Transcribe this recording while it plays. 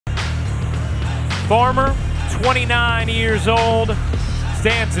Farmer, 29 years old,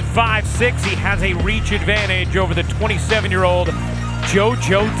 stands at 5'6". He has a reach advantage over the 27-year-old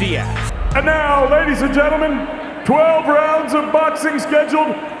JoJo Diaz. And now, ladies and gentlemen, 12 rounds of boxing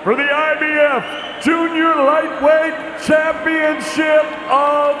scheduled for the IBF Junior Lightweight Championship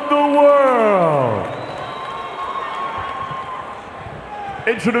of the World.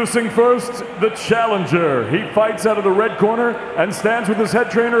 Introducing first, the challenger. He fights out of the red corner and stands with his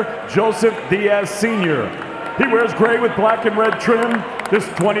head trainer, Joseph Diaz Sr. He wears gray with black and red trim. This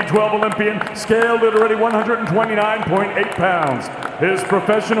 2012 Olympian scaled at already 129.8 pounds. His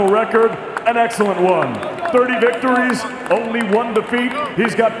professional record, an excellent one. 30 victories, only 1 defeat.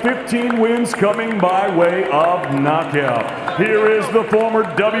 He's got 15 wins coming by way of knockout. Here is the former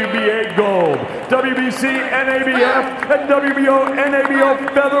WBA Gold, WBC NABF, and WBO NABO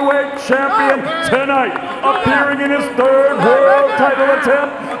featherweight champion tonight, appearing in his 3rd world title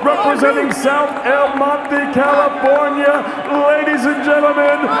attempt, representing South El Monte, California, ladies and gentlemen,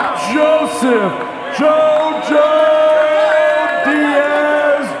 Joseph JoJo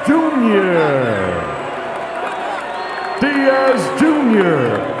Diaz Jr. Diaz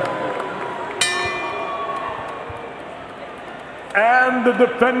Jr. And the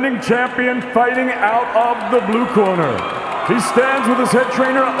defending champion fighting out of the blue corner. He stands with his head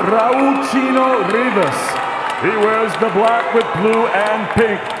trainer, Raul Chino Rivas. He wears the black with blue and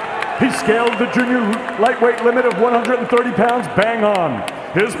pink. He scaled the junior lightweight limit of 130 pounds bang on.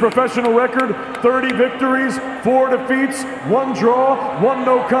 His professional record, 30 victories, 4 defeats, 1 draw, 1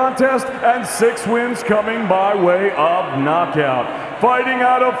 no contest, and 6 wins coming by way of knockout. Fighting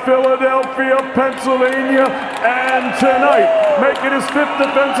out of Philadelphia, Pennsylvania, and tonight, making his 5th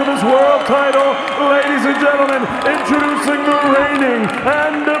defense of his world title, ladies and gentlemen, introducing the reigning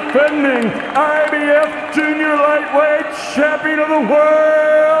and defending IBF Junior Lightweight Champion of the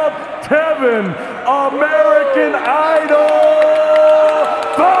World, Tevin, American Idol,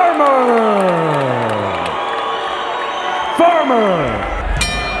 Farmer.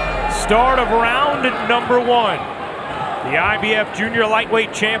 Start of round number 1. The IBF Junior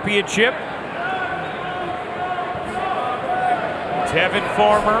Lightweight Championship. Tevin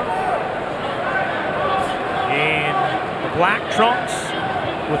Farmer in the black trunks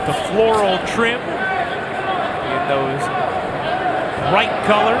with the floral trim in those bright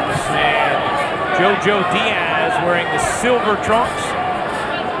colors, and JoJo Diaz wearing the silver trunks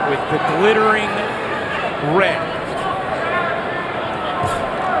with the glittering red.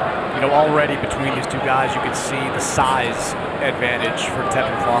 You know, already between these two guys, you can see the size advantage for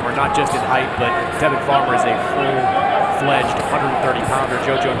Tevin Farmer, not just in height, but Tevin Farmer is a full-fledged 130-pounder.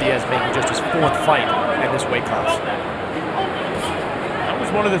 JoJo Diaz making just his 4th fight in this weight class. That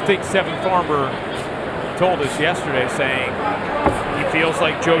was one of the things Tevin Farmer told us yesterday, saying he feels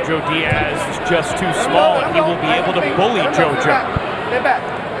like JoJo Diaz is just too small and he will be able to bully JoJo.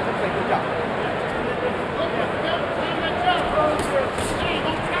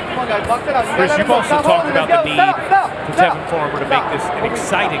 Chris, you've also talked about the need for Tevin Farmer to make this an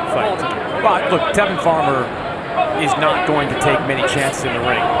exciting fight. But look, Tevin Farmer is not going to take many chances in the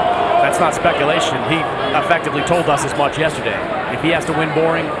ring. That's not speculation. He effectively told us as much yesterday. If he has to win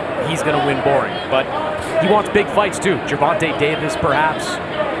boring, he's going to win boring. But he wants big fights too. Gervonta Davis, perhaps.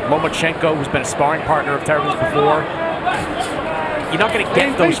 Lomachenko, who's been a sparring partner of Tevin's before. You're not going to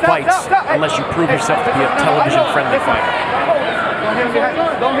get those fights unless you prove yourself to be a television-friendly fighter.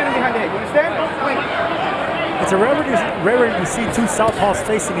 Don't hit him behind the head. You understand? It's a rarity to see 2 southpaws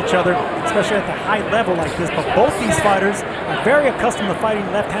facing each other, especially at the high level like this. But both these fighters are very accustomed to fighting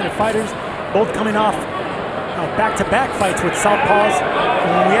left-handed fighters, both coming off back-to-back fights with southpaws.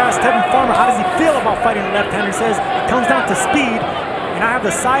 And when we asked Tevin Farmer how does he feel about fighting a left-hander, he says it comes down to speed, and I have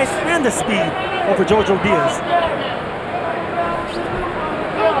the size and the speed over JoJo Diaz.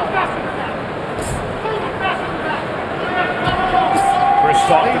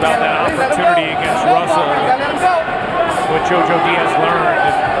 Talked about that opportunity against Russell, what JoJo Diaz learned.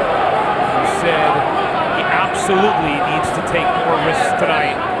 He said he absolutely needs to take more risks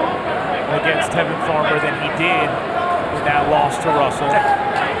tonight against Tevin Farmer than he did in that loss to Russell.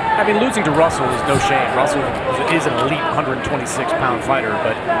 I mean, losing to Russell is no shame. Russell is an elite 126-pound fighter,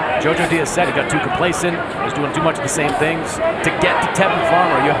 but JoJo Diaz said he got too complacent, was doing too much of the same things. To get to Tevin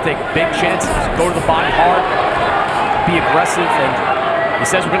Farmer, you have to take big chances, go to the body hard, be aggressive, and he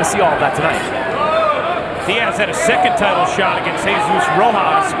says we're going to see all of that tonight. Diaz had a 2nd title shot against Jesus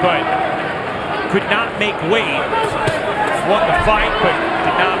Rojas, but could not make weight. Won the fight, but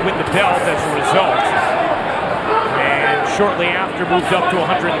did not win the belt as a result. And shortly after moved up to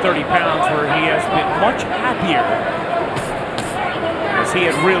 130 pounds, where he has been much happier. As as he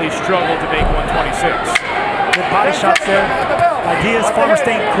had really struggled to make 126. Good body shots there by Diaz. Farmer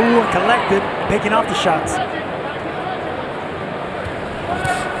staying cool and collected, picking off the shots.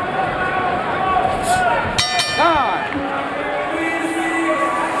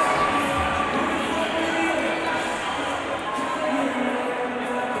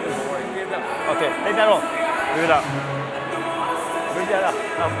 Okay, take that off. Bring it out. Bring that out.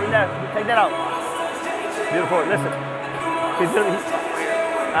 No, bring that. Take that out. Beautiful. Listen.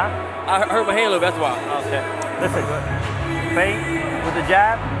 Huh? I hurt my hand a little bit, that's why. Okay. Listen. Feint with the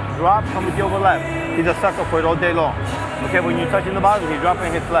jab, drop, come with your left. He's a sucker for it all day long. Okay, when you're touching the bottom, he's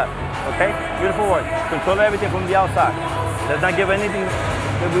dropping his left. Okay? Beautiful work. Control everything from the outside. Let's not give anything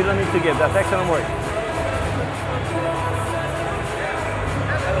that we don't need to give. That's excellent work.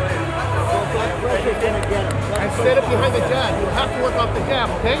 And set up behind the jab. You have to work off the jab,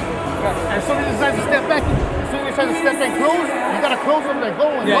 okay? As soon as he decides to step back, as soon as he decides to step back close, you gotta close him and go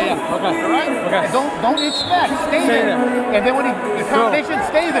and go. Okay. All right? Okay. And don't itch back. Stay there. And then when the combination,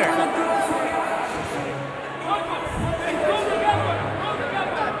 stay there.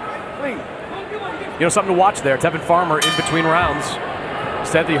 You know, something to watch there. Tevin Farmer, in between rounds,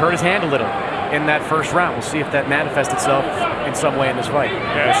 said that he hurt his hand a little in that first round. We'll see if that manifests itself in some way in this fight.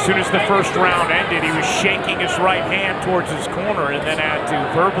 Yeah, as soon as the first round ended, he was shaking his right hand towards his corner and then had to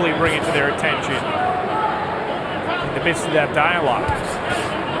verbally bring it to their attention in the midst of that dialogue.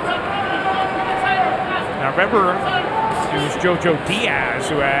 Now remember, it was Jojo Diaz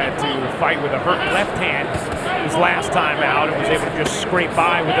who had to fight with a hurt left hand his last time out and was able to just scrape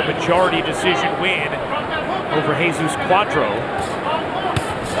by with a majority decision win over Jesus Cuadro.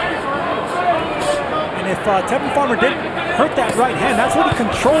 And if Tevin Farmer didn't hurt that right hand, that's what he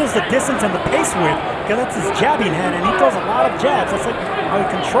controls the distance and the pace with, because that's his jabbing hand, and he throws a lot of jabs. That's like how he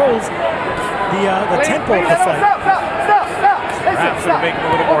controls the tempo of the fight. Perhaps it'll make him a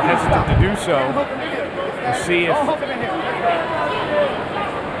little more hesitant to do so. We'll see if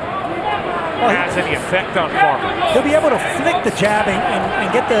it has any effect on Farmer. He'll be able to flick the jab and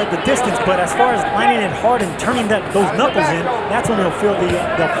get the distance, but as far as landing it hard and turning those knuckles in, that's when he'll feel the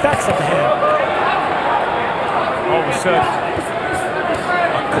effects of the hand. All of a sudden,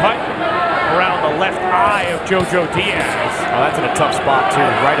 a cut around the left eye of Jojo Diaz. Oh, that's in a tough spot, too,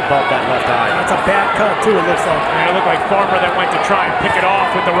 right above that left eye. That's a bad cut, too, it looks like. And it looked like Farmer that went to try and pick it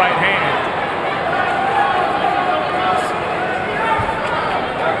off with the right hand.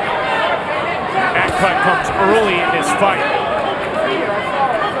 That cut comes early in this fight.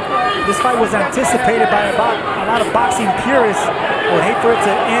 This fight was anticipated by a lot of boxing purists who would hate for it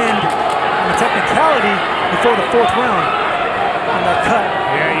to end on a technicality before the fourth round on that cut.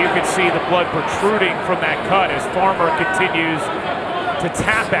 Yeah, you can see the blood protruding from that cut as Farmer continues to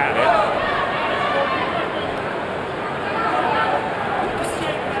tap at it.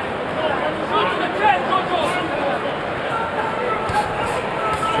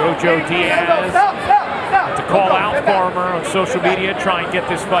 Jojo Diaz had to call out Farmer on social media, try and get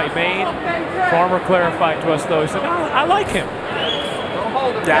this fight made. Farmer clarified to us, though, he said, "No, I like him."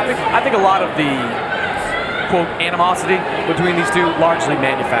 Yeah, I think a lot of the, quote, animosity between these two largely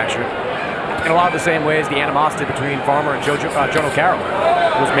manufactured. In a lot of the same ways, the animosity between Farmer and Jono Carroll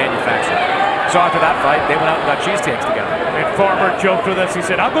was manufactured. So after that fight, they went out and got cheesesteaks together. And Farmer joked with us, he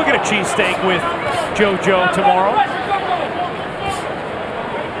said, "I'll go get a cheesesteak with Jojo tomorrow."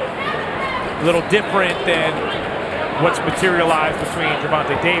 A little different than what's materialized between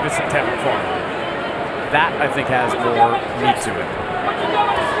Gervonta Davis and Tevin Farmer. That, I think, has more meat to it.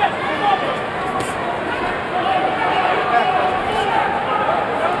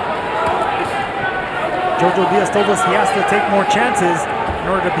 Jojo Diaz told us he has to take more chances in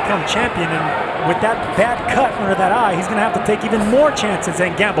order to become champion, and with that bad cut under that eye, he's going to have to take even more chances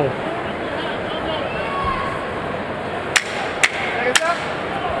and gamble.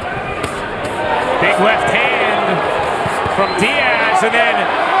 Big left hand from Diaz, and then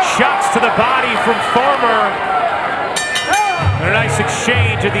shots to the body from Farmer. And a nice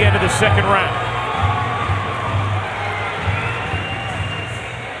exchange at the end of the second round.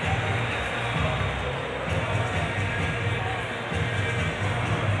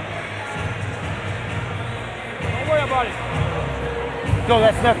 Go,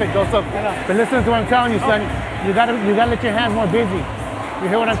 that's nothing. Go, so. But listen to what I'm telling you, son. You gotta let your hands more busy. You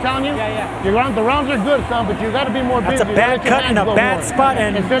hear what I'm telling you? Yeah. The rounds are good, son, but you gotta be more busy. That's a bad cut in a bad spot,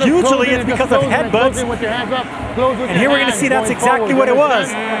 and usually it's because of headbutts. With your hands up, close with and here we're going to see that's exactly what it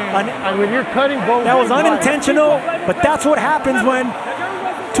was. And when you're cutting, that was unintentional, but that's what happens when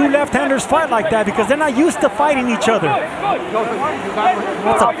two left-handers fight like that because they're not used to fighting each other.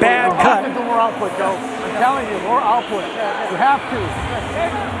 That's a bad cut. Do more output, Joe. I'm telling you, more output. You have to.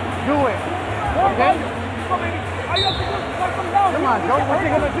 Do it. Okay? Come on, Joe. What's he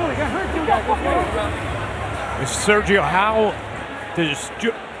going to do? He's going to hurt you guys. Sergio, how does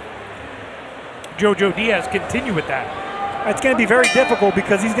Jojo Diaz continue with that? It's going to be very difficult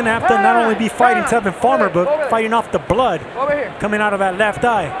because he's going to have to not only be fighting Tevin Farmer, but fighting off the blood coming out of that left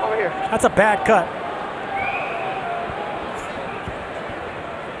eye. That's a bad cut.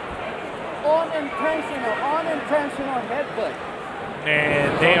 Unintentional headbutt.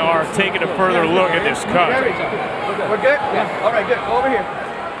 And they are taking a further look at this cut. We're good? Yeah. All right, good. Go over here.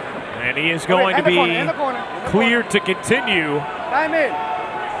 And he is going to be cleared to continue. Time in.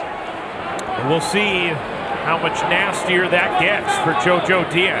 And we'll see how much nastier that gets for Jojo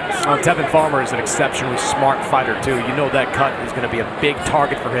Diaz. Tevin Farmer is an exceptionally smart fighter, too. You know that cut is going to be a big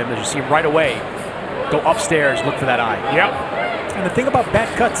target for him. As you see him right away, go upstairs, look for that eye. Yep. And the thing about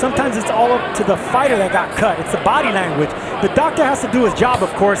bad cuts, sometimes it's all up to the fighter that got cut. It's the body language. The doctor has to do his job, of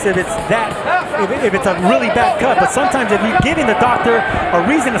course, if it's if it's a really bad cut. But sometimes if you're giving the doctor a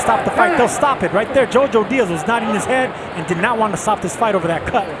reason to stop the fight, they'll stop it. Right there, Jojo Diaz was nodding his head and did not want to stop this fight over that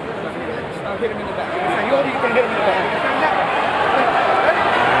cut. And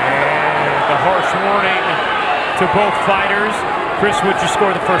the harsh warning to both fighters. Chris, would you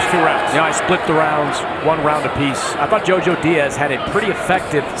score the first 2 rounds? I split the rounds 1 round apiece. I thought Jojo Diaz had a pretty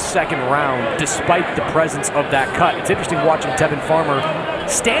effective second round despite the presence of that cut. It's interesting watching Tevin Farmer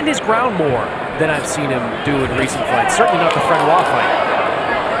stand his ground more than I've seen him do in recent fights. Certainly not the Francois fight.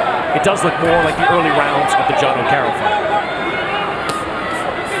 It does look more like the early rounds of the John O'Carroll fight.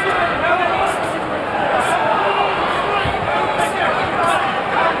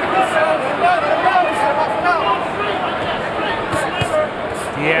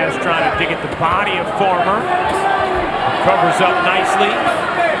 Diaz trying to dig at the body of Farmer. Covers up nicely.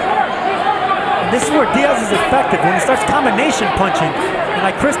 And this is where Diaz is effective, when he starts combination punching. And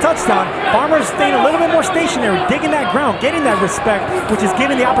like Chris touched on, Farmer's staying a little bit more stationary, digging that ground, getting that respect, which is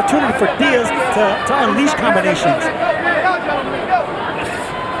giving the opportunity for Diaz to unleash combinations.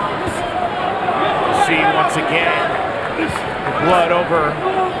 See once again the blood over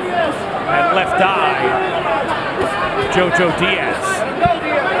that left eye. Jojo Diaz.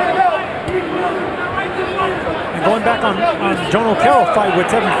 Going back on John O'Carroll fight with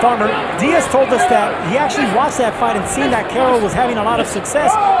Tevin Farmer, Diaz told us that he actually watched that fight and seen that Carroll was having a lot of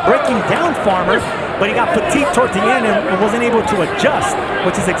success breaking down Farmer, but he got fatigued towards the end and wasn't able to adjust,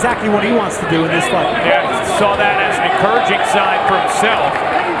 which is exactly what he wants to do in this fight. Yeah, saw that as an encouraging sign for himself.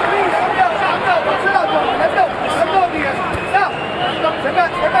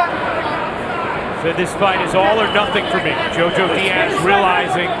 So this fight is all or nothing for me. Jojo Diaz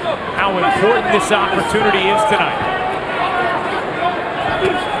realizing how important this opportunity is tonight.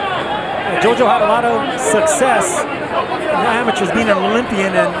 Jojo had a lot of success in the amateurs being an Olympian,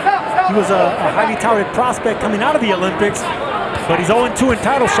 and he was a highly touted prospect coming out of the Olympics, but he's 0-2 in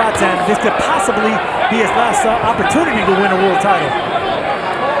title shots, and this could possibly be his last opportunity to win a world title.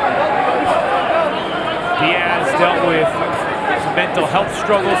 Diaz dealt with some mental health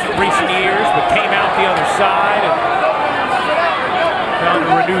struggles in recent years, but came out the other side and found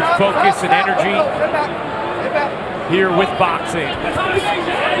a renewed focus and energy here with boxing.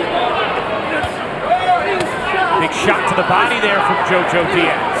 Big shot to the body there from Jojo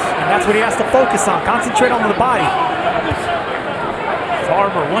Diaz. And that's what he has to focus on, concentrate on the body.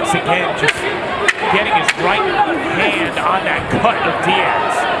 Farmer once again just getting his right hand on that cut of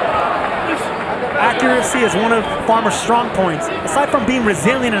Diaz. Accuracy is one of Farmer's strong points. Aside from being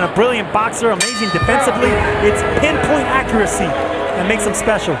resilient and a brilliant boxer, amazing defensively, it's pinpoint accuracy that makes him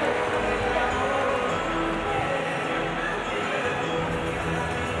special.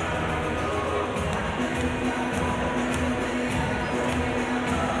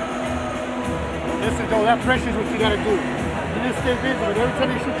 Listen, Joe, that pressure is what you gotta do. You just stay busy, but every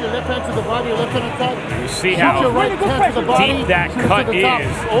time you shoot your left hand to the body, your left hand on top, you see how your right hand to the body, deep that cut is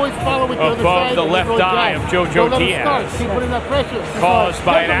always follow with the other above side the left eye of Jojo Diaz. Keep putting that pressure. Caused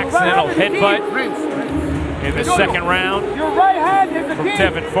by an accidental headbutt in the second round Your right hand is the from key.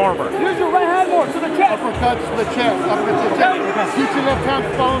 Tevin Farmer. Use your right hand more to the chest. Uppercuts to the chest. Uppercuts to the chest. Keep your left hand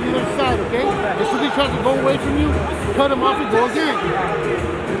following the other side, okay? As soon as he tries to go away from you, cut him off and go again.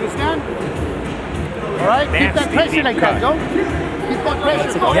 You understand? All right? Keep that pressure like that, Joe. Keep that pressure.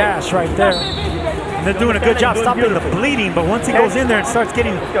 That's a gash right there. And they're doing a good job stopping the bleeding, but once he goes in there and starts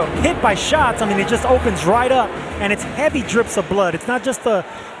getting hit by shots, I mean, it just opens right up, and it's heavy drips of blood. It's not just the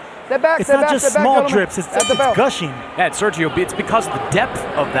It's not just small drips, it's gushing. Yeah, Sergio, it's because of the depth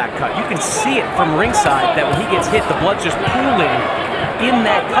of that cut. You can see it from ringside that when he gets hit, the blood's just pooling in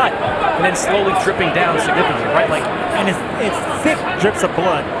that cut and then slowly dripping down significantly, right? Like, and it's thick drips of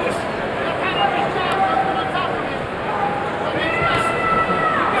blood.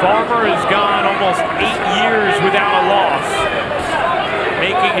 Farmer has gone almost 8 years without a loss,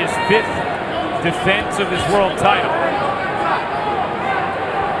 making his 5th defense of his world title.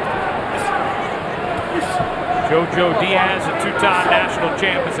 Jojo Diaz, a 2-time national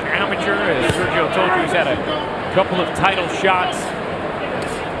champ as an amateur. As Sergio told you, he's had a couple of title shots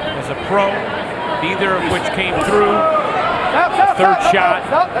as a pro, neither of which came through. Third shot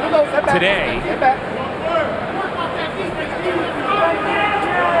today.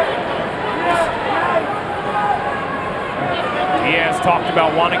 Diaz talked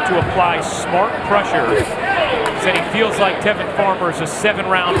about wanting to apply smart pressure. Said he feels like Tevin Farmer is a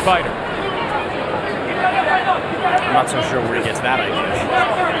 7-round fighter. I'm not so sure where he gets that idea.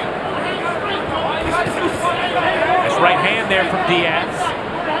 Nice right hand there from Diaz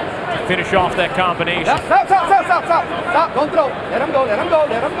to finish off that combination. Stop. Don't throw. Let him go. Don't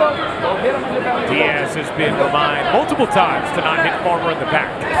hit him in the belly. Diaz has been reminded multiple times to not hit Farmer in the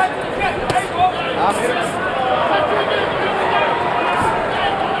back.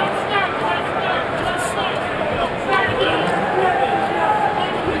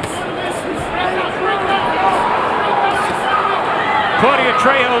 Claudia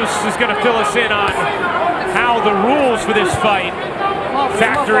Trejos is going to fill us in on how the rules for this fight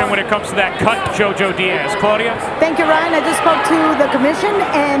factor in when it comes to that cut, Jojo Diaz. Claudia? Thank you, Ryan. I just spoke to the commission,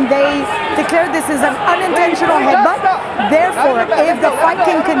 and they declared this is an unintentional headbutt. Therefore, if the fight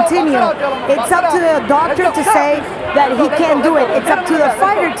can continue, it's up to the doctor to say that he can't do it. It's up to the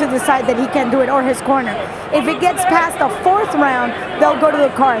fighter to decide that he can do it, or his corner. If it gets past the 4th round, they'll go to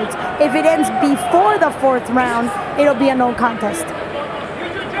the cards. If it ends before the 4th round, it'll be a no contest.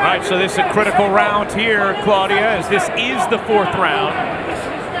 All right, so this is a critical round here, Claudia, as this is the 4th round.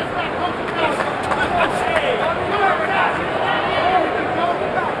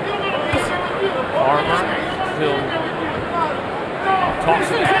 Farmer still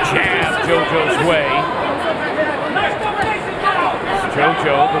tossing that jab Jojo's way.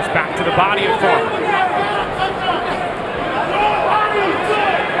 Jojo goes back to the body of Farmer.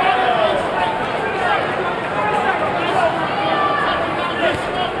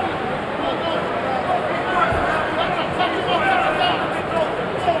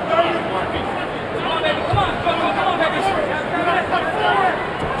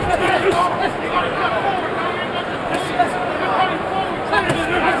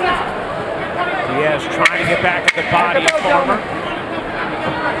 Diaz trying to get back at the body of Farmer.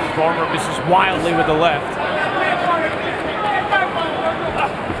 Farmer misses wildly with the left.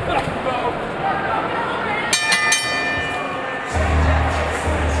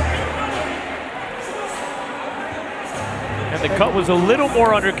 And the cut was a little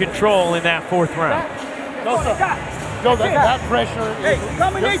more under control in that 4th round. Joseph, that pressure. Hey,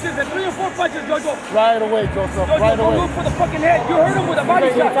 combinations and 3 or 4 punches, Jojo. Right away, Joseph. Jojo, Right don't away. look for the fucking head. You hurt him with a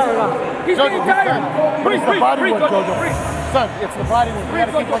body shot. He's getting tired. But it's the body work, Jojo. Breathe. Son, it's the body work. You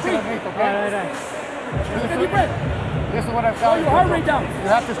gotta keep pushing Breathe. underneath, okay? Take a deep breath. This is what I'm Slow telling you. your heart rate down. You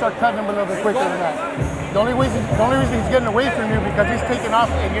have to start cutting him a little bit quicker than that. The only reason he's getting away from you because he's taking off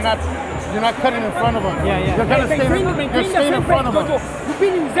and you're not cutting in front of him. Yeah. You're kind of staying in front of him. You're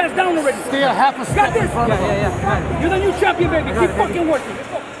beating his ass down already. Stay a half a step in front of him. You're the new champion, baby. Keep fucking working.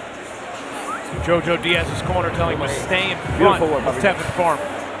 Jojo Diaz's corner telling him to stay in front of Tevin Farmer.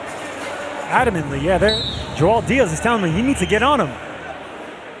 Adamantly, yeah. Joel Diaz is telling me he needs to get on him.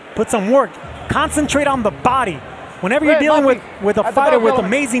 Put some work. Concentrate on the body. Whenever you're dealing with a fighter with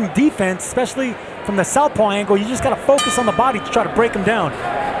amazing defense, especially from the southpaw angle, you just got to focus on the body to try to break him down.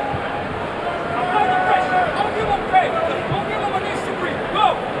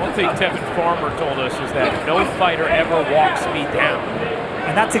 One thing Tevin Farmer told us is that no fighter ever walks me down.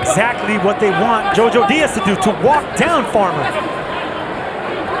 And that's exactly what they want Jojo Diaz to do, to walk down Farmer.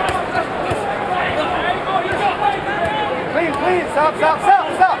 Clean. Stop.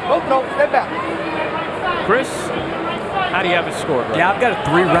 Don't throw. Step back. Chris, how do you have it scored? Right? Yeah, I've got it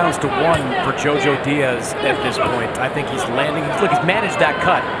 3 rounds to 1 for Jojo Diaz at this point. I think he's landing. Look, he's managed that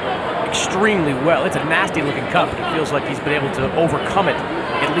cut extremely well. It's a nasty looking cut, but it feels like he's been able to overcome it,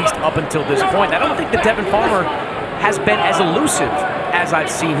 at least up until this point. I don't think that Tevin Farmer has been as elusive as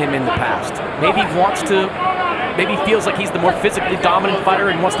I've seen him in the past. Maybe he feels like he's the more physically dominant fighter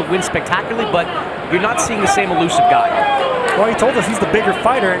and wants to win spectacularly, but you're not seeing the same elusive guy. Well, he told us he's the bigger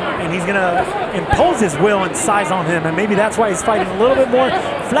fighter, and he's going to impose his will and size on him, and maybe that's why he's fighting a little bit more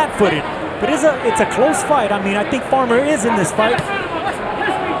flat-footed. But it's a close fight. I mean, I think Farmer is in this fight.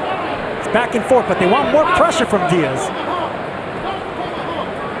 It's back and forth, but they want more pressure from Diaz.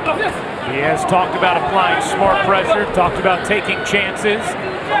 Diaz talked about applying smart pressure, talked about taking chances.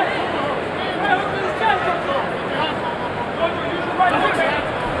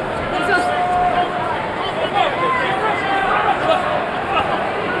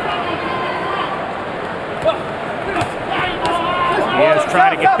 Diaz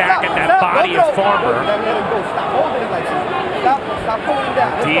trying to get back at that body of Farmer.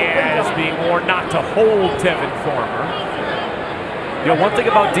 Diaz being warned not to hold Tevin Farmer. You know, one thing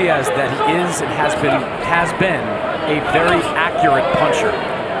about Diaz that he is and has been a very accurate puncher.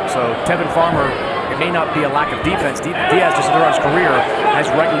 So Tevin Farmer, it may not be a lack of defense. Diaz just throughout his career has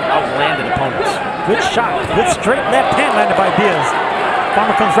regularly outlanded opponents. Good shot, good straight left hand landed by Diaz.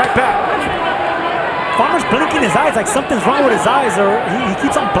 Farmer comes right back. Farmer's blinking his eyes like something's wrong with his eyes, or he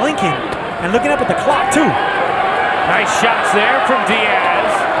keeps on blinking and looking up at the clock too. Nice shots there from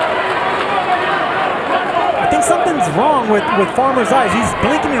Diaz. I think something's wrong with Farmer's eyes. He's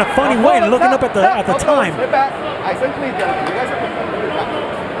blinking in a funny way and looking up at the time.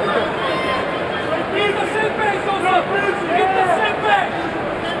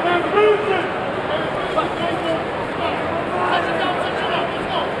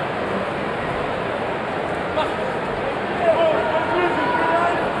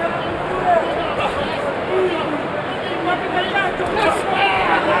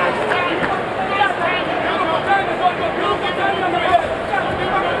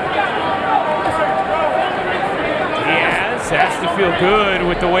 Has to feel good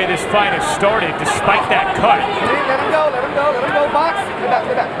with the way this fight has started, despite that cut. Let him go, let him go, let him go, box. Get back,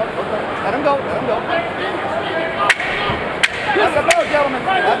 get back. Let him go, let him go. That's the bell, gentlemen.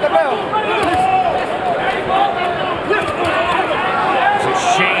 That's the bell. It's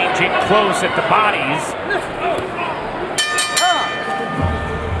exchanging close at the bodies.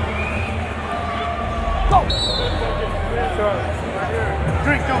 Go.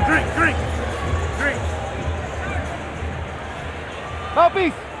 Drink, don't drink, drink. Drink.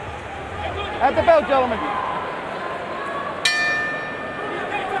 Mouthpiece. At the bell, gentlemen.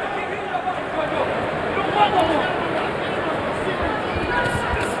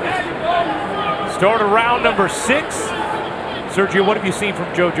 Start of round number 6. Sergio, what have you seen from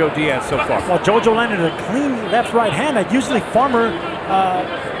Jojo Diaz so far? Well, Jojo landed a clean left-right hand. Usually Farmer,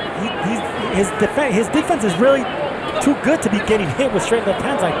 his defense is really too good to be getting hit with straight left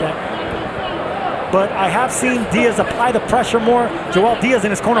hands like that. But I have seen Diaz apply the pressure more. Joel Diaz in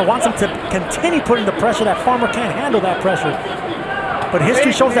his corner wants him to continue putting the pressure. That Farmer can't handle that pressure. But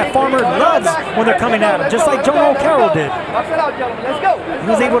history shows that Farmer loves when they're coming at him, just like Jono Carroll did. He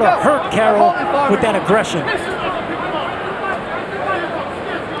was able to hurt Carroll with that aggression.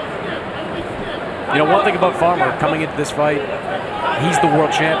 You know, one thing about Farmer coming into this fight, he's the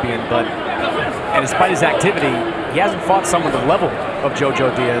world champion, and despite his activity, he hasn't fought someone the level of Jojo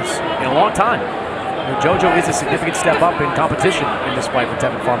Diaz in a long time. Jojo is a significant step up in competition in this fight for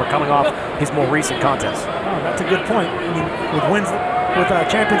Tevin Farmer, coming off his more recent contest. Oh, that's a good point. I mean, with wins with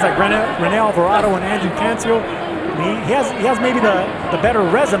champions like Rene Alvarado and Andrew Cancio, I mean, he has maybe the better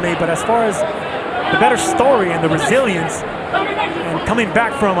resume, but as far as the better story and the resilience, and coming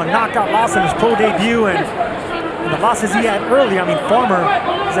back from a knockout loss in his pro debut and the losses he had early, I mean, Farmer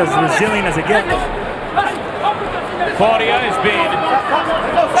is as resilient as it gets. Claudia has been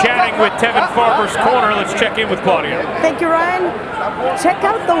chatting with Tevin Farmer's corner. Let's check in with Claudia. Thank you, Ryan. Check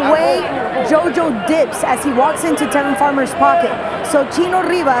out the way Jojo dips as he walks into Tevin Farmer's pocket. So Chino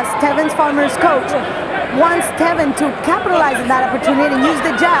Rivas, Tevin Farmer's coach, wants Tevin to capitalize on that opportunity and use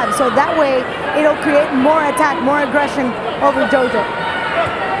the jab, so that way it'll create more attack, more aggression over Jojo.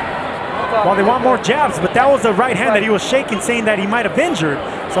 Well, they want more jabs, but that was the right hand that he was shaking, saying that he might have injured.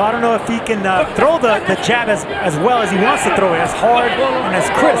 So I don't know if he can throw the jab as well as he wants to throw it, as hard and as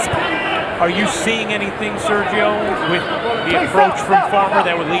crisp. Are you seeing anything, Sergio, with the approach from Farmer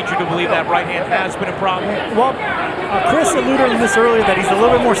that would lead you to believe that right hand has been a problem? Well, Chris alluded to this earlier that he's a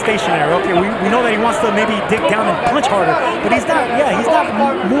little bit more stationary. Okay, we know that he wants to maybe dig down and punch harder, but he's not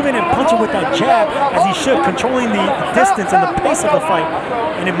moving and punching with that jab as he should, controlling the distance and the pace of the fight.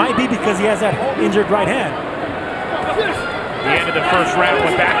 And it might be because he has that injured right hand. The end of the first round,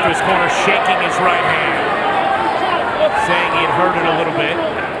 went back to his corner, shaking his right hand, saying he had hurt it a little bit.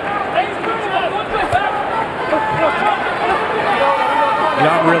 You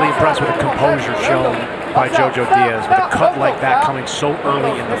know, I'm really impressed with the composure shown by Jojo Diaz. With a cut like that coming so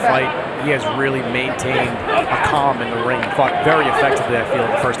early in the fight, he has really maintained a calm in the ring. Fought very effectively, I feel, in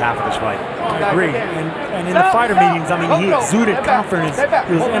the first half of this fight. I agree. And in the fighter meetings, I mean, he exuded confidence.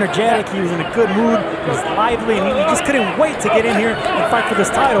 He was energetic. He was in a good mood. He was lively, and he just couldn't wait to get in here and fight for this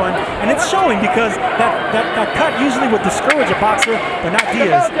title. And it's showing because that cut usually would discourage a boxer, but not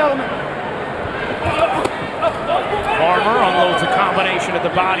Diaz. Farmer unloads a combination at the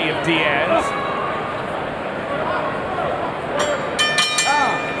body of Diaz.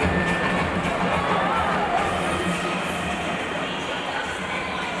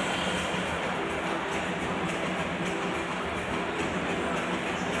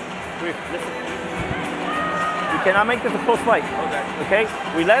 Listen. We cannot make this a close fight. Okay?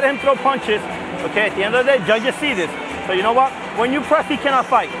 We let him throw punches. Okay? At the end of the day, judges see this. So you know what? When you press, he cannot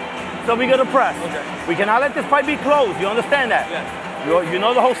fight. So we're gonna press. We cannot let this fight be closed. You understand that? You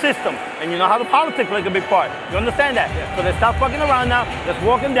know the whole system, and you know how the politics play a big part. You understand that? So let's stop fucking around now. Let's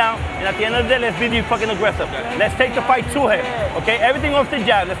walk him down, and at the end of the day, let's be fucking aggressive. Let's take the fight to him. Okay? Everything off the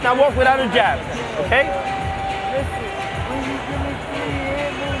jab. Let's not walk without a jab. Okay?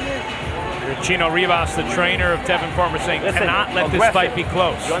 Chino Rivas, the trainer of Tevin Farmer, saying cannot let this fight be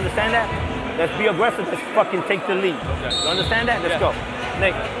close. You understand that? Let's be aggressive. Let's fucking take the lead. You understand that? Let's go.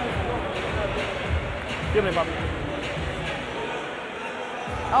 Nate. Give me, Bobby.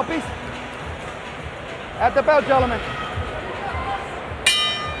 Outpiece. At the belt, gentlemen.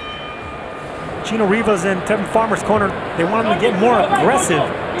 Chino Rivas in Tevin Farmer's corner, they want him to get more aggressive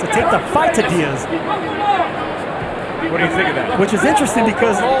to take the fight to Diaz. What do you think of that? Which is interesting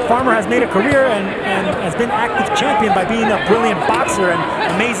because Farmer has made a career and has been active champion by being a brilliant boxer and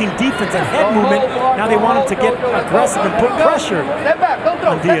amazing defense and head movement. Now they want him to get aggressive and put pressure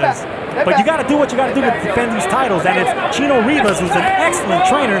on Diaz. But you got to do what you got to do to defend these titles. And it's Chino Rivas, who's an excellent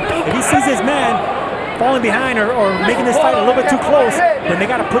trainer. If he sees his man falling behind or making this fight a little bit too close, then they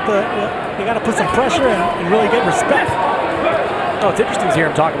got to put some pressure and really get respect. Oh, it's interesting to hear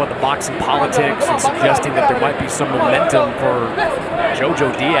him talk about the boxing politics and suggesting that there might be some momentum for Jojo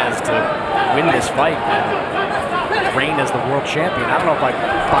Diaz to win this fight and reign as the world champion. I don't know if I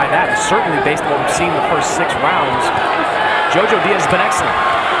buy that. And certainly based on what we've seen in the first 6 rounds, Jojo Diaz has been excellent.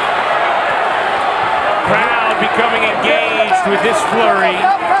 Crowd becoming engaged with this flurry.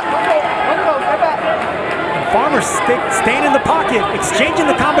 And Farmer staying in the pocket, exchanging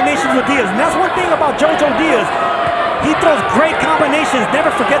the combinations with Diaz. And that's one thing about Jojo Diaz. He throws great combinations, never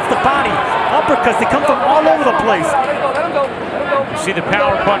forgets the body. Uppercuts, they come from all over the place. You see the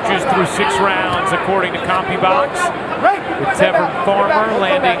power punches through 6 rounds, according to CompuBox. With Tevin Farmer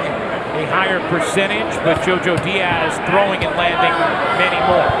landing a higher percentage, but Jojo Diaz throwing and landing many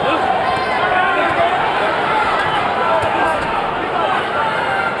more.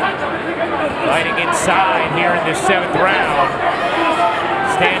 Fighting inside here in this 7th round.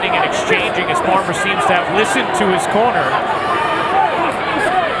 Standing and exchanging as Farmer seems to have listened to his corner.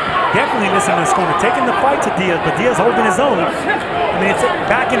 Definitely listening to his corner, taking the fight to Diaz, but Diaz holding his own. I mean, it's a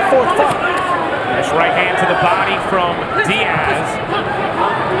back and forth fight. Nice right hand to the body from Diaz.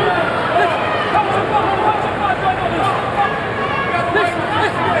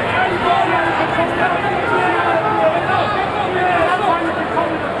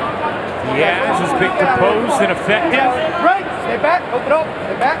 Diaz has been composed and effective. Right, stay back, open up,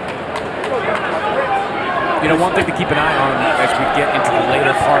 stay back. You know, one thing to keep an eye on as we get into the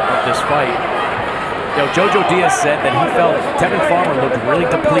later part of this fight, you know, Jojo Diaz said that he felt Tevin Farmer looked really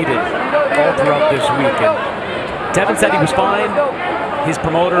depleted all throughout this week. And Tevin said he was fine. His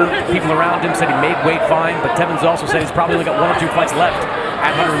promoter, people around him said he made weight fine, but Tevin's also said he's probably only got 1 or 2 fights left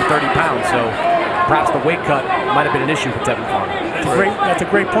at 130 pounds. So perhaps the weight cut might have been an issue for Tevin Farmer. That's a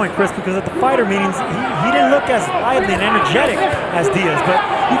great point, Chris, because at the fighter meetings, he didn't look as lively and energetic as Diaz, but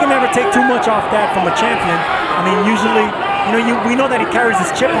you can never take too much off that from a champion. I mean, usually, you know, we know that he carries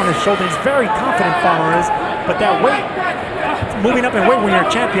his chip on his shoulder. He's very confident, Farmer is, but that weight, moving up in weight when you're a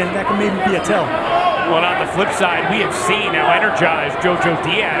champion, that can maybe be a tell. Well, on the flip side, we have seen how energized Jojo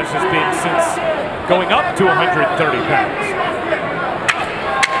Diaz has been since going up to 130 pounds.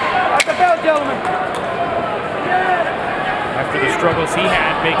 At the belt, gentlemen. After the struggles he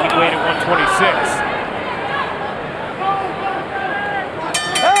had making weight at 126.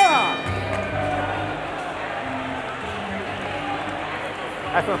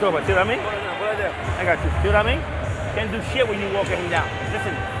 That's what I'm talking about. See what I mean? I got you. See what I mean? Can't do shit when you walking him down.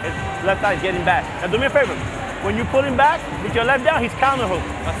 Listen, his left eye's getting back. Now do me a favor. When you pull him back with your left down, he's counter hook.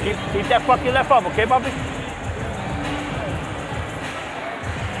 Keep that fucking left up, okay, Bobby?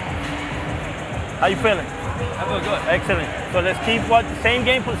 How you feeling? I feel good. Excellent. So let's keep what same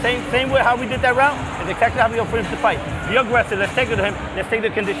game, same way how we did that round. Is exactly how we gonna finish the fight. Be aggressive. Let's take it to him. Let's take the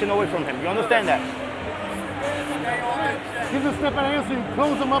condition away from him. You understand that? Give a step and answer and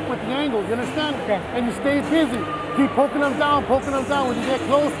close him up with the angle. You understand? Okay. And you stay busy. Keep poking them down, poking them down. When you get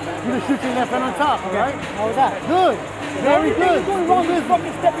close, you just shoot your left hand on top. All right? How was that? Good. Very good. Going wrong is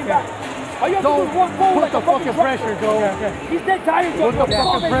fucking stepping back. All you have to do is walk forward like Put the fucking pressure, Joe. He's dead tired, Joe. Put the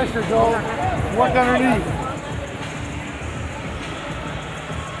fucking pressure, Joe. Work underneath.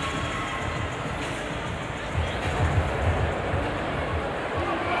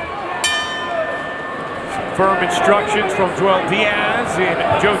 Firm instructions from Joel Diaz in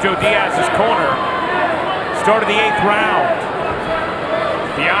Jojo Diaz's corner. Start of the 8th round.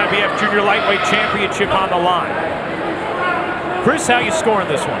 The IBF Junior Lightweight Championship on the line. Chris, how you scoring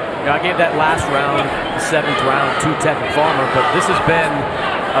this one? I gave that last round, the 7th round, to Tevin Farmer, but this has been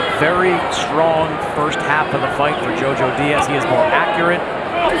a very strong first half of the fight for Jojo Diaz. He is more accurate,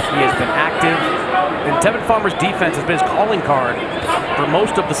 he has been active, and Tevin Farmer's defense has been his calling card for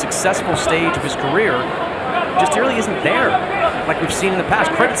most of the successful stage of his career. Just really isn't there like we've seen in the past.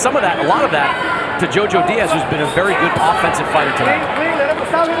 Credit some of that, a lot of that, to Jojo Diaz, who's been a very good offensive fighter tonight.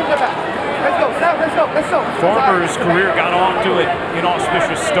 Farmer's career got off to an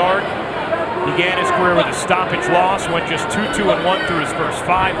inauspicious start. Began his career with a stoppage loss, went just 2-2-1 through his first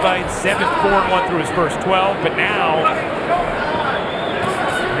 5 fights, 7-4-1 through his first 12, but now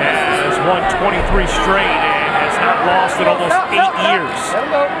has won 23 straight and has not lost in almost 8 years. Let him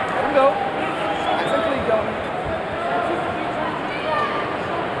go. Let him go. Nice and clean, gentlemen.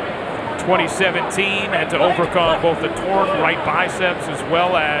 2017 had to overcome both the torn right biceps as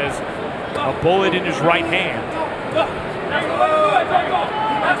well as a bullet in his right hand.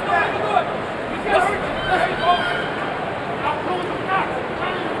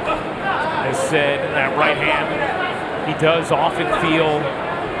 As said, that right hand, he does often feel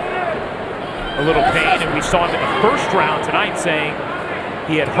a little pain, and we saw him in the first round tonight saying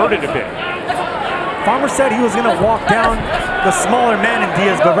he had hurt it a bit. Farmer said he was going to walk down the smaller man in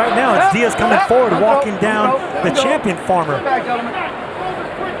Diaz, but right now it's Diaz coming forward, walking down the champion Farmer.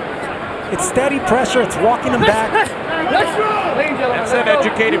 It's steady pressure, it's walking him back. That's that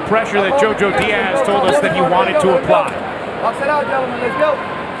educated pressure that Jojo Diaz told us that he wanted to apply.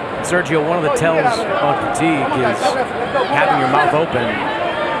 Sergio, one of the tells on fatigue is having your mouth open.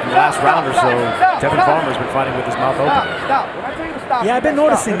 In the last round or so, Tevin Farmer's been fighting with his mouth open. Yeah, I've been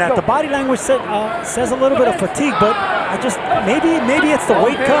noticing that. The body language says a little bit of fatigue, but I just, maybe it's the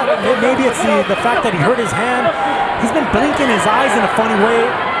weight cut. Maybe it's the fact that he hurt his hand. He's been blinking his eyes in a funny way.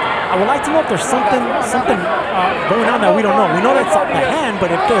 I would like to know if there's something going on that we don't know. We know that's the hand,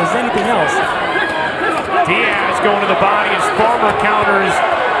 but if there's anything else. Diaz going to the body as Farmer counters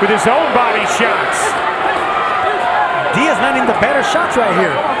with his own body shots. Diaz landing the better shots right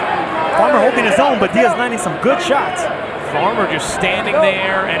here. Farmer holding his own, but Diaz landing some good shots. Farmer just standing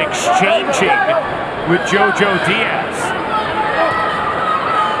there and exchanging with Jojo Diaz.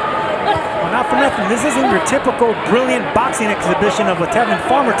 Well, not for nothing, this isn't your typical brilliant boxing exhibition of a Tevin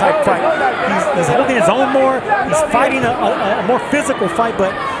Farmer type fight. He's holding his own more, he's fighting a more physical fight,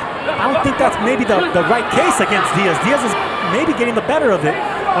 but I don't think that's maybe the right case against Diaz. Diaz is maybe getting the better of it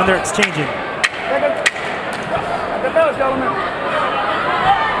when they're exchanging.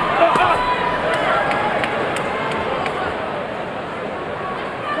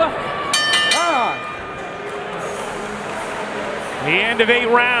 The end of 8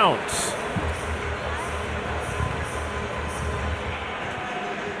 rounds.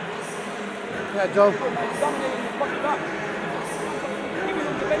 Yeah, Joe.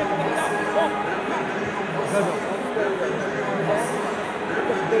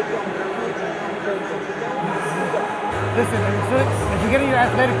 Listen, if you get in your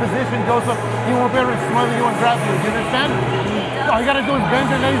athletic position, Joseph, he won't be able to smother you and grab you. You understand? All you gotta do is bend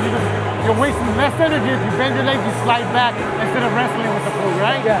your legs because you're wasting less energy. If you bend your legs, you slide back instead of wrestling with the foot,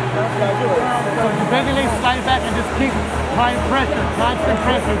 right? Yeah. So if you bend your legs, slide back, and just keep applying pressure, constant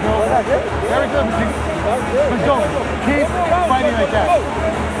pressure, Joe. Very good. But Joe, keep fighting like that.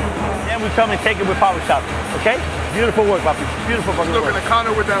 And we come and take it with power shots, okay? Beautiful work, Papi. Beautiful fucking work. Looking to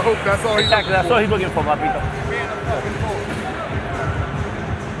counter with that hook, that's all he's looking for. That's all he's looking for, Papito.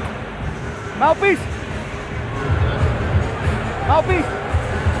 Mouthpiece. Mouthpiece.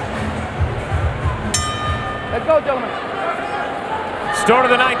 Let's go, gentlemen. Start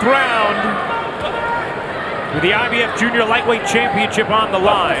of the 9th round with the IBF Junior Lightweight Championship on the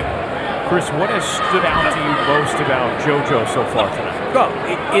line. Chris, what has stood out to you most about Jojo so far tonight? Well,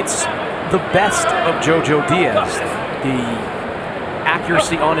 it's the best of Jojo Diaz. The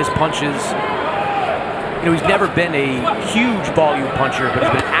accuracy on his punches, You know, he's never been a huge volume puncher, but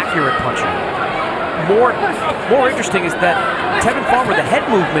he's been an accurate puncher. More interesting is that Tevin Farmer, the head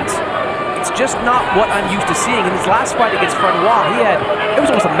movements, it's just not what I'm used to seeing. In his last fight against Frenois, it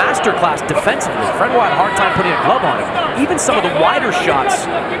was almost a masterclass defensively. Frenois had a hard time putting a glove on him. Even some of the wider shots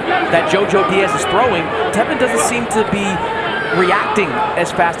that Jojo Diaz is throwing, Tevin doesn't seem to be reacting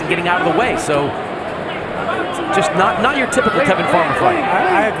as fast and getting out of the way. So just not your typical Tevin Farmer fight.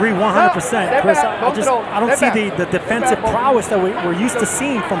 I agree 100%, Chris. I don't see the defensive prowess that we're used to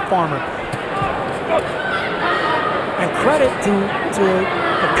seeing from Farmer. And credit to the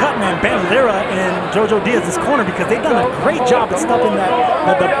cut man, Ben Lira and Jojo Diaz's corner, because they've done a great job at stopping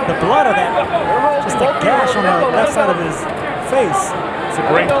the blood of that, just a gash on the left side of his face. It's a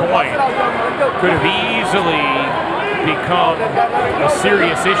great point. Could have easily become a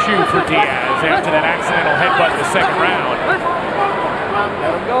serious issue for Diaz after that accidental headbutt in the second round.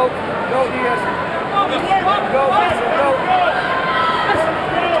 Let him go. Go, Diaz. Go.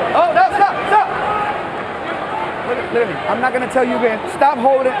 Oh, no, stop. Look at me. I'm not going to tell you again. Stop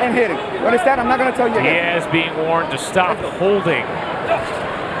holding and hitting. You understand? I'm not going to tell you again. Diaz being warned to stop holding.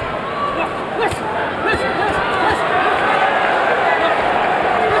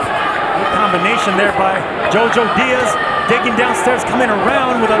 Good combination there by Jojo Diaz, digging downstairs, coming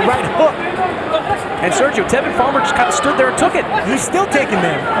around with a right hook. And Sergio, Tevin Farmer just kind of stood there and took it. He's still taking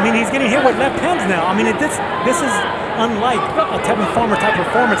them. I mean, he's getting hit with left hands now. I mean, this is unlike a Tevin Farmer type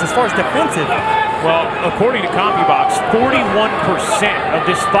performance as far as defensive. Well, according to CompuBox, 41% of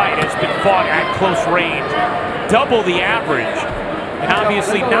this fight has been fought at close range, double the average, and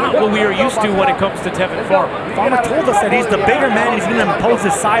obviously not what we are used to when it comes to Tevin Farmer. Farmer told us that he's the bigger man. He's going to impose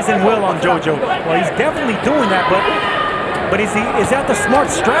his size and will on Jojo. Well, he's definitely doing that, but is that the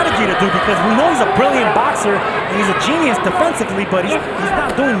smart strategy to do? Because we know he's a brilliant boxer and he's a genius defensively, but he's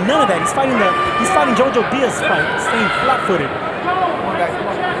not doing none of that. He's fighting Jojo Diaz's fight, staying flat-footed.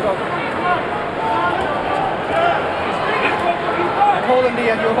 Holding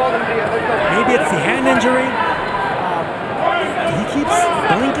Diaz, you're holding Diaz. Let's go. Maybe it's the hand injury. He keeps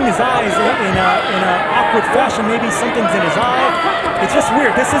blinking his eyes in an awkward fashion. Maybe something's in his eye. It's just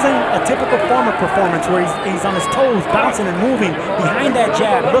weird. This isn't a typical Farmer performance where he's on his toes, bouncing and moving behind that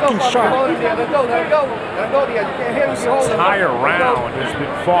jab, looking sharp. Let him go, let him go. Let him go, Diaz. You can't hit him. This entire round has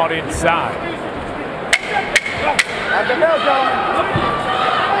been fought inside. At the bell, gentlemen.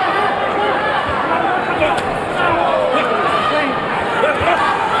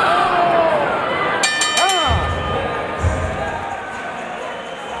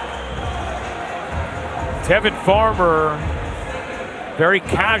 Tevin Farmer very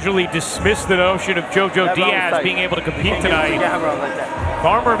casually dismissed the notion of Jojo Diaz being able to compete tonight.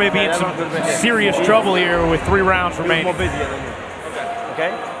 Farmer may be in some serious trouble here with 3 rounds remaining.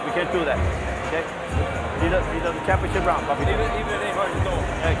 Okay? We can't do that. Okay? He does the championship round.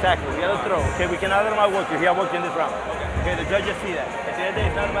 Exactly. We got to throw. Okay? We cannot let him outwork you. He outworked in this round. Okay? The judges see that. At the end of the day,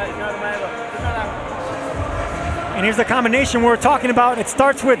 it's not a matter of. And here's the combination we're talking about. It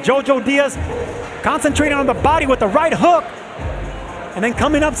starts with Jojo Diaz concentrating on the body with the right hook, and then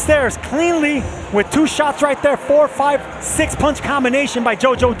coming upstairs cleanly with 2 shots right there. 4, 5, 6 punch combination by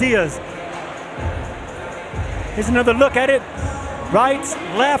Jojo Diaz. Here's another look at it. Right,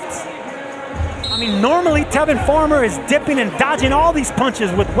 left. I mean, normally Tevin Farmer is dipping and dodging all these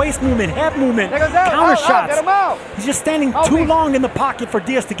punches with waist movement, head movement, counter shots. He's just standing too long in the pocket for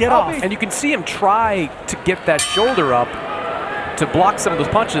Diaz to get off. And you can see him try to get that shoulder up to block some of those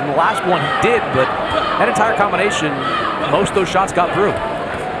punches. And the last one he did, but that entire combination, most of those shots got through.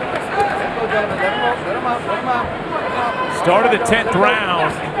 Start of the 10th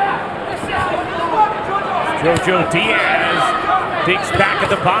round. Jojo Diaz digs back at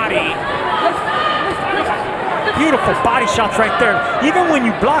the body. Beautiful body shots right there. Even when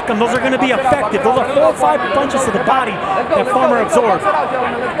you block them, those are going to be effective. Those are 4 or 5 punches to the body that Farmer absorbed.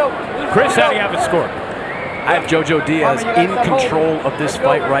 Chris, how do you have it scored? I have Jojo Diaz in control of this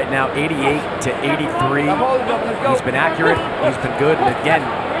fight right now, 88 to 83. He's been accurate, he's been good, and again,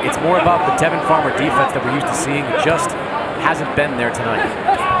 it's more about the Tevin Farmer defense that we're used to seeing. It just hasn't been there tonight.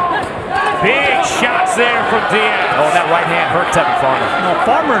 Big shots there from Diaz. Oh, that right hand hurt Tevin Farmer. No,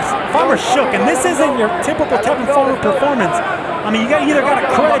 Farmer's shook, and this isn't your typical Tevin Farmer performance. I mean, you either got to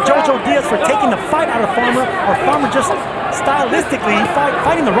credit Jojo Diaz for taking the fight out of Farmer, or Farmer just stylistically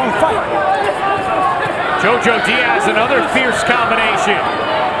fighting the wrong fight. Jojo Diaz, another fierce combination.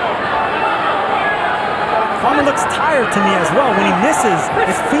 Farmer looks tired to me as well. When he misses,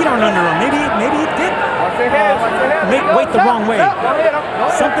 his feet aren't under him. Maybe he did make weight the wrong way.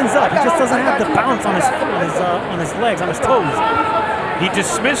 Something's up. He just doesn't have the bounce on his legs, on his toes. He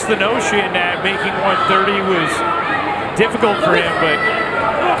dismissed the notion that making 130 was difficult for him, but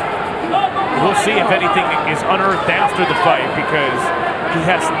we'll see if anything is unearthed after the fight, because he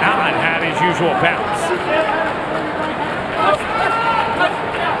has not had his usual bounce.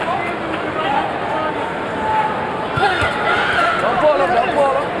 Don't pull him, don't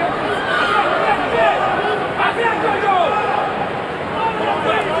pull him.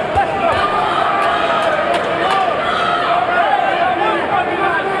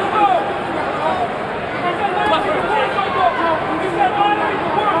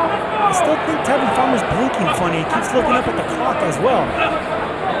 I still think Tevin Farmer's blinking funny. He keeps looking up at the clock as well.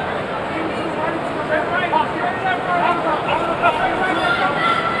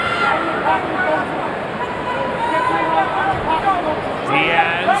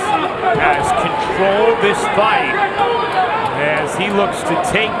 Diaz has controlled this fight as he looks to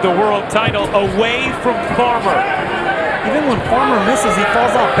take the world title away from Farmer. Even when Farmer misses, he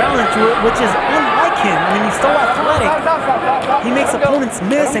falls off balance to it, which is unlike him. I mean, he's so athletic. He makes opponents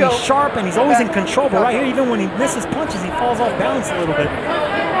miss, and he's sharp, and he's always in control. But right here, even when he misses punches, he falls off balance a little bit.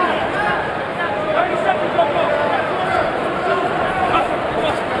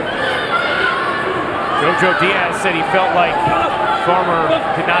 Jojo Diaz said he felt like Farmer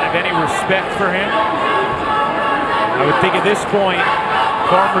did not have any respect for him. I would think at this point,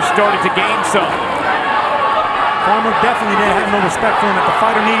 Farmer started to gain some. Farmer definitely didn't have no respect for him at the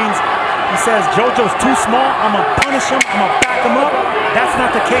fighter meetings. He says, Jojo's too small, I'm gonna punish him, I'm gonna back him up. That's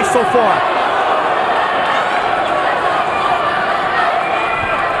not the case so far.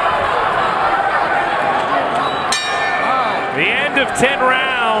 The end of 10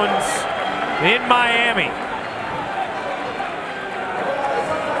 rounds in Miami.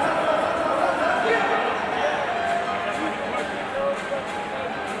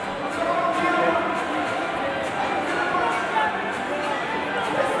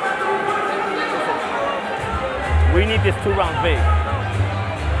 We need this 2 rounds big.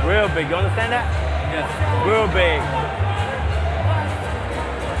 Real big. You understand that? Yes. Real big.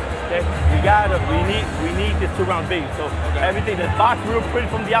 Okay? We need this 2 rounds big. So everything that's boxed real pretty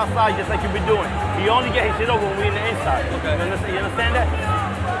from the outside, just like you've been doing. He only get his shit over when we're in the inside. Okay. You understand that?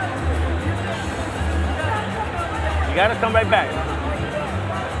 You gotta come right back.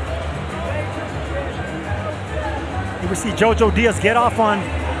 You will see Jojo Diaz get off on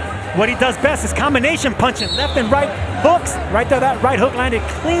what he does best, is combination punching. Left and right hooks. Right there, that right hook landed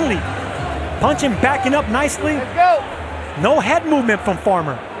cleanly. Punching, backing up nicely. Let's go. No head movement from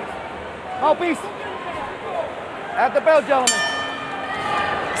Farmer. Mouthpiece. At the bell, gentlemen.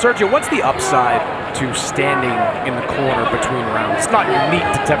 Sergio, what's the upside to standing in the corner between rounds? It's not unique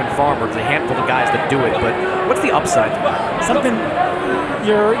to Tevin Farmer. There's a handful of guys that do it, but what's the upside to that? Something,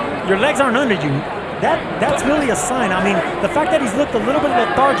 your legs aren't under you. That's really a sign. I mean, the fact that he's looked a little bit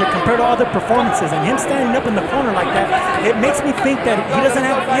lethargic compared to other performances, and him standing up in the corner like that, it makes me think that he doesn't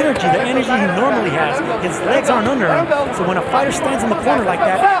have energy, the energy he normally has. His legs aren't under him. So when a fighter stands in the corner like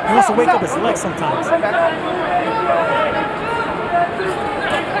that, he wants to wake up his legs sometimes.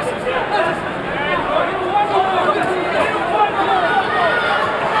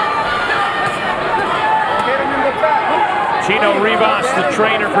 Chino Rivas, the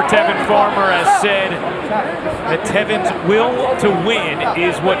trainer for Tevin Farmer, has said that Tevin's will to win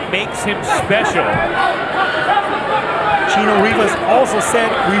is what makes him special. Chino Rivas also said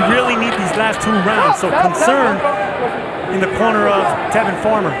we really need these last 2 rounds, so concern in the corner of Tevin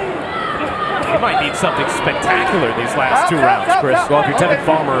Farmer. He might need something spectacular these last 2 rounds, Chris. Well, if you're Tevin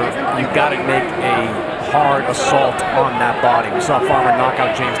Farmer, you've got to make a hard assault on that body. We saw Farmer knock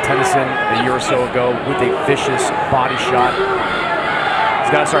out James Tennyson a year or so ago with a vicious body shot.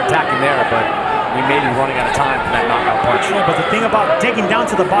 He's got to start attacking there, but we may be running out of time for that knockout punch. Yeah, but the thing about digging down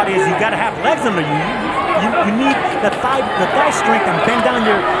to the body is you got to have legs under you. You need the thigh strength and bend down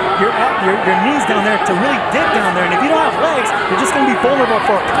your knees down there to really dig down there. And if you don't have legs, you're just going to be vulnerable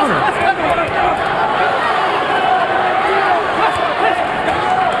for a counter.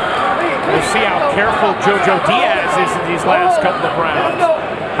 We'll see how careful Jojo Diaz is in these last couple of rounds.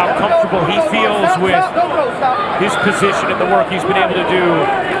 How comfortable he feels with his position and the work he's been able to do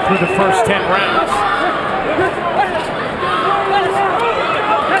through the first 10 rounds.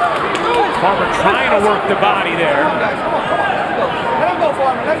 Farmer trying to work the body there. Let him go,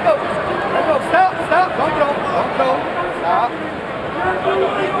 Farmer. Let's go. Let's go. Stop. Stop. Don't throw. Don't throw. Stop.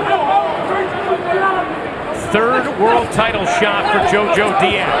 Third world title shot for Jojo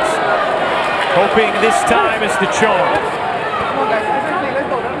Diaz. Hoping this time is the charm. Come on, guys. Let's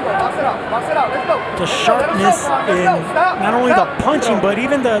go. Let him go. Box it out. Box it out. Let's go. The sharpness in not only the punching, but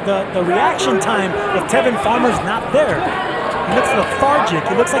even the reaction time if Tevin Farmer's not there. He looks lethargic.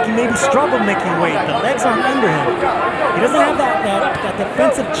 He looks like he maybe struggled making weight. The legs aren't under him. He doesn't have that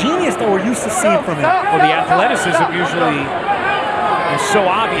defensive genius that we're used to seeing from him. Well, the athleticism usually is so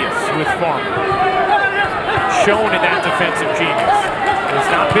obvious with Farmer. Shown in that defensive genius.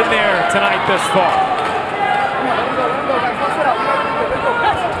 It's not been there tonight thus far.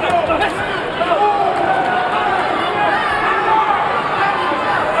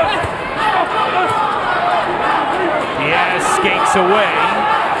 Diaz skates away.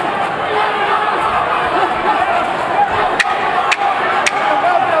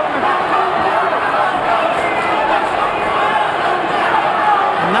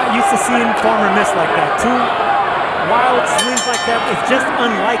 I'm not used to seeing Farmer miss like that. Two wild swings like that, it's just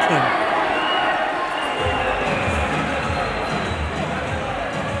unlike him.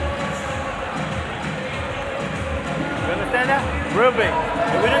 You understand that? Real big.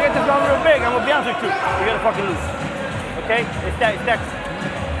 If we don't get this going real big, I'm gonna be honest with you, we're gonna fucking lose. Okay? It's that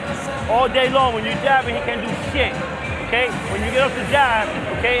all day long when you jabbing, he can't do shit. Okay? When you get up to jab,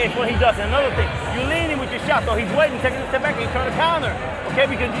 okay, it's what he does. And another thing, you're leaning with your shot, so he's waiting, taking a step back, and he's trying to counter. Okay,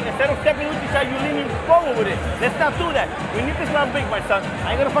 because instead of stepping with your shot, you're leaning forward with it. Let's not do that. We need this round big, my son.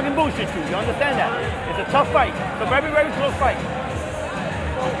 I ain't gonna fucking bullshit you. You understand that? It's a tough fight. It's a very, very close fight.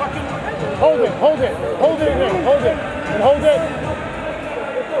 Hold it, hold it, hold it in, hold it, and hold it.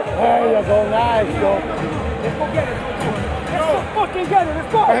 There you go, nice, Joe. Let's go get it. Let's fucking get it. Let's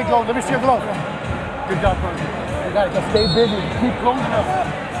go. Hey, Joe, let me see your glove. Good job, bro. You got it. Just stay busy. Keep close enough.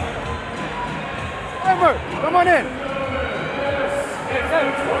 Hammer, come on in.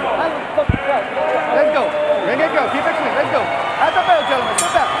 Let's go. Ring it, go. Keep it clean. Let's go. At the bell, gentlemen.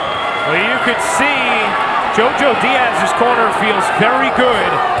 Sit down. Well, you could see Jojo Diaz's corner feels very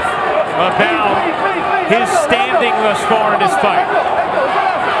good about his standing thus far in this fight.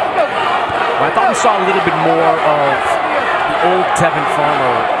 I thought we saw a little bit more of the old Tevin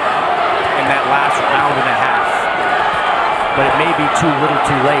Farmer in that last round and a half. But it may be too little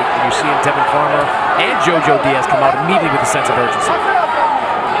too late when you're seeing Tevin Farmer and Jojo Diaz come out immediately with a sense of urgency.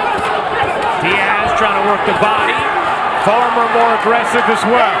 Diaz trying to work the body. Farmer more aggressive as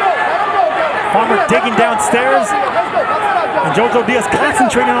well. Farmer digging downstairs, and Jojo Diaz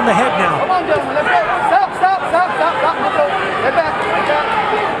concentrating on the head now. Come on, gentlemen. Let's go. Stop, stop, stop, stop, stop. Let's go. Get back. Get back.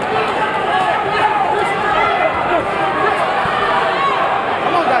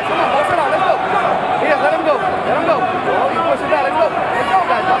 Come on, guys. Come on. Bust it out. Let's go. Diaz, let him go. Let him go. Oh, you push it down. Let's go. Let's go,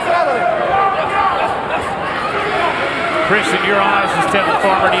 guys. Bust it out of there. Chris, in your eyes, does Tevin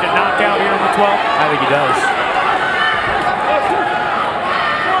Farmer need a knockout here in the 12th? I think he does.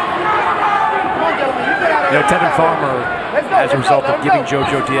 You know, Tevin Farmer, as a result of giving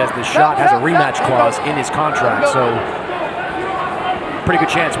Jojo Diaz this shot, has a rematch clause in his contract, so pretty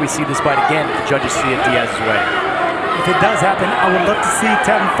good chance we see this fight again if the judges see it Diaz's way. If it does happen, I would love to see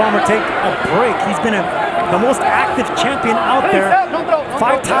Tevin Farmer take a break. He's been the most active champion out there.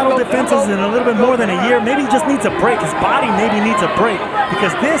 5 title defenses in a little bit more than a year. Maybe he just needs a break. His body maybe needs a break,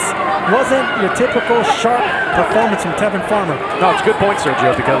 because this wasn't your typical sharp performance from Tevin Farmer. No, it's a good point,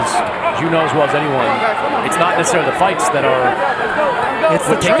 Sergio, because you know as well as anyone, it's not necessarily the fights that are it's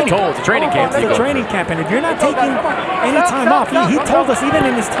the take the toll. It's the training camp. It's the training camp, and if you're not taking any time off, he told us even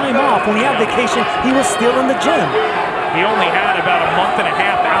in his time off, when he had vacation, he was still in the gym. He only had about a month and a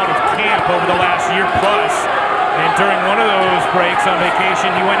half out of camp over the last year plus, and during one of those breaks on vacation,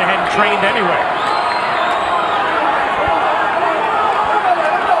 he went ahead and trained anyway.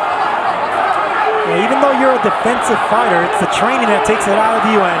 Yeah, even though you're a defensive fighter, it's the training that takes it out of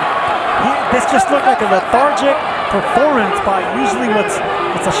you, and this just looked like a lethargic performance by usually it's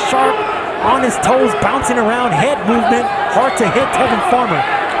a sharp, on his toes, bouncing around, head movement, hard to hit Tevin Farmer.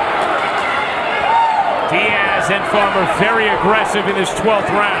 Diaz and Farmer very aggressive in this 12th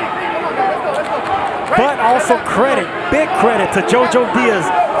round. But also credit, big credit to Jojo Diaz,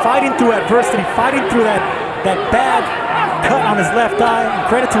 fighting through adversity, fighting through that bad cut on his left eye, and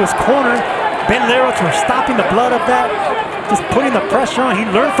credit to his corner, Ben Lero, for stopping the blood of that, just putting the pressure on. He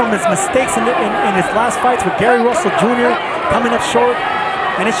learned from his mistakes in his last fights with Gary Russell Jr., coming up short,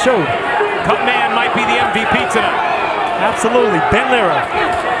 and it showed. Cut man might be the MVP tonight. Absolutely, Ben Lero.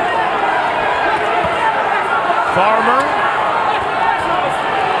 Farmer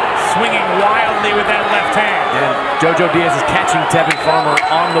swinging wildly with that left hand. And Jojo Diaz is catching Tevin Farmer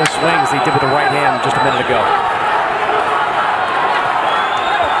on those swings he did with the right hand just a minute ago.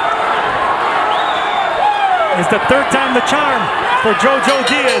 It's the 3rd time the charm for Jojo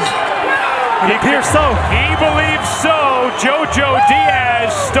Diaz. It appears so. He believes so. Jojo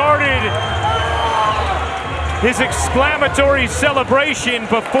Diaz started his exclamatory celebration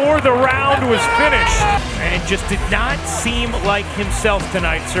before the round was finished. And just did not seem like himself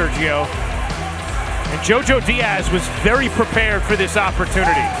tonight, Sergio. And Jojo Diaz was very prepared for this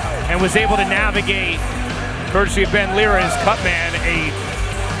opportunity and was able to navigate, courtesy of Ben Lira, his cut man, a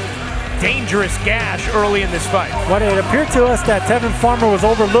dangerous gash early in this fight. What it appeared to us that Tevin Farmer was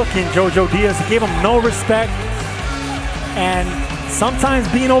overlooking Jojo Diaz. He gave him no respect, and sometimes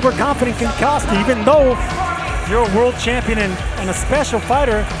being overconfident can cost you, even though you're a world champion and a special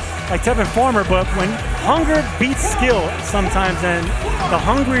fighter like Tevin Farmer. But when hunger beats skill sometimes, and the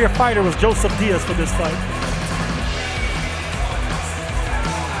hungrier fighter was Joseph Diaz for this fight.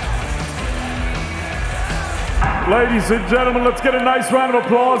 Ladies and gentlemen, let's get a nice round of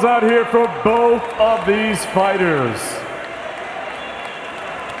applause out here for both of these fighters.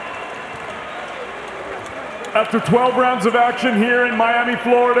 After 12 rounds of action here in Miami,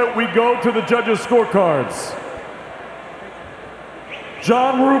 Florida, we go to the judges' scorecards.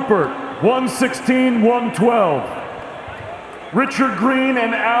 John Rupert, 116-112. Richard Green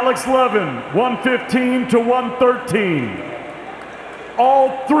and Alex Levin, 115-113.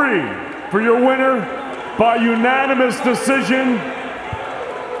 All three for your winner by unanimous decision.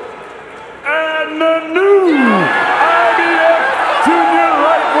 And the new IBF Junior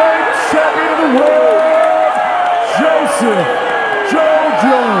Lightweight Champion of the World, Joseph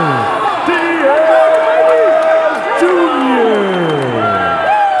Jojo Diaz Jr.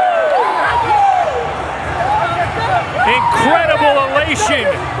 Incredible elation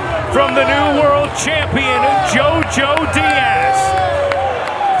from the new world champion, Jojo Diaz.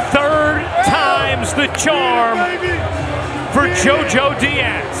 Third time's the charm for Jojo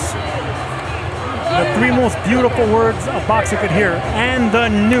Diaz. The three most beautiful words a boxer could hear, and the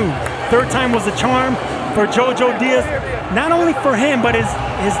new. Third time was the charm for Jojo Diaz. Not only for him, but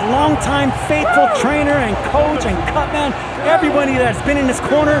his longtime faithful trainer and coach and cutman, everybody that's been in his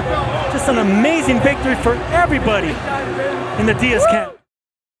corner. Just an amazing victory for everybody in the Diaz camp.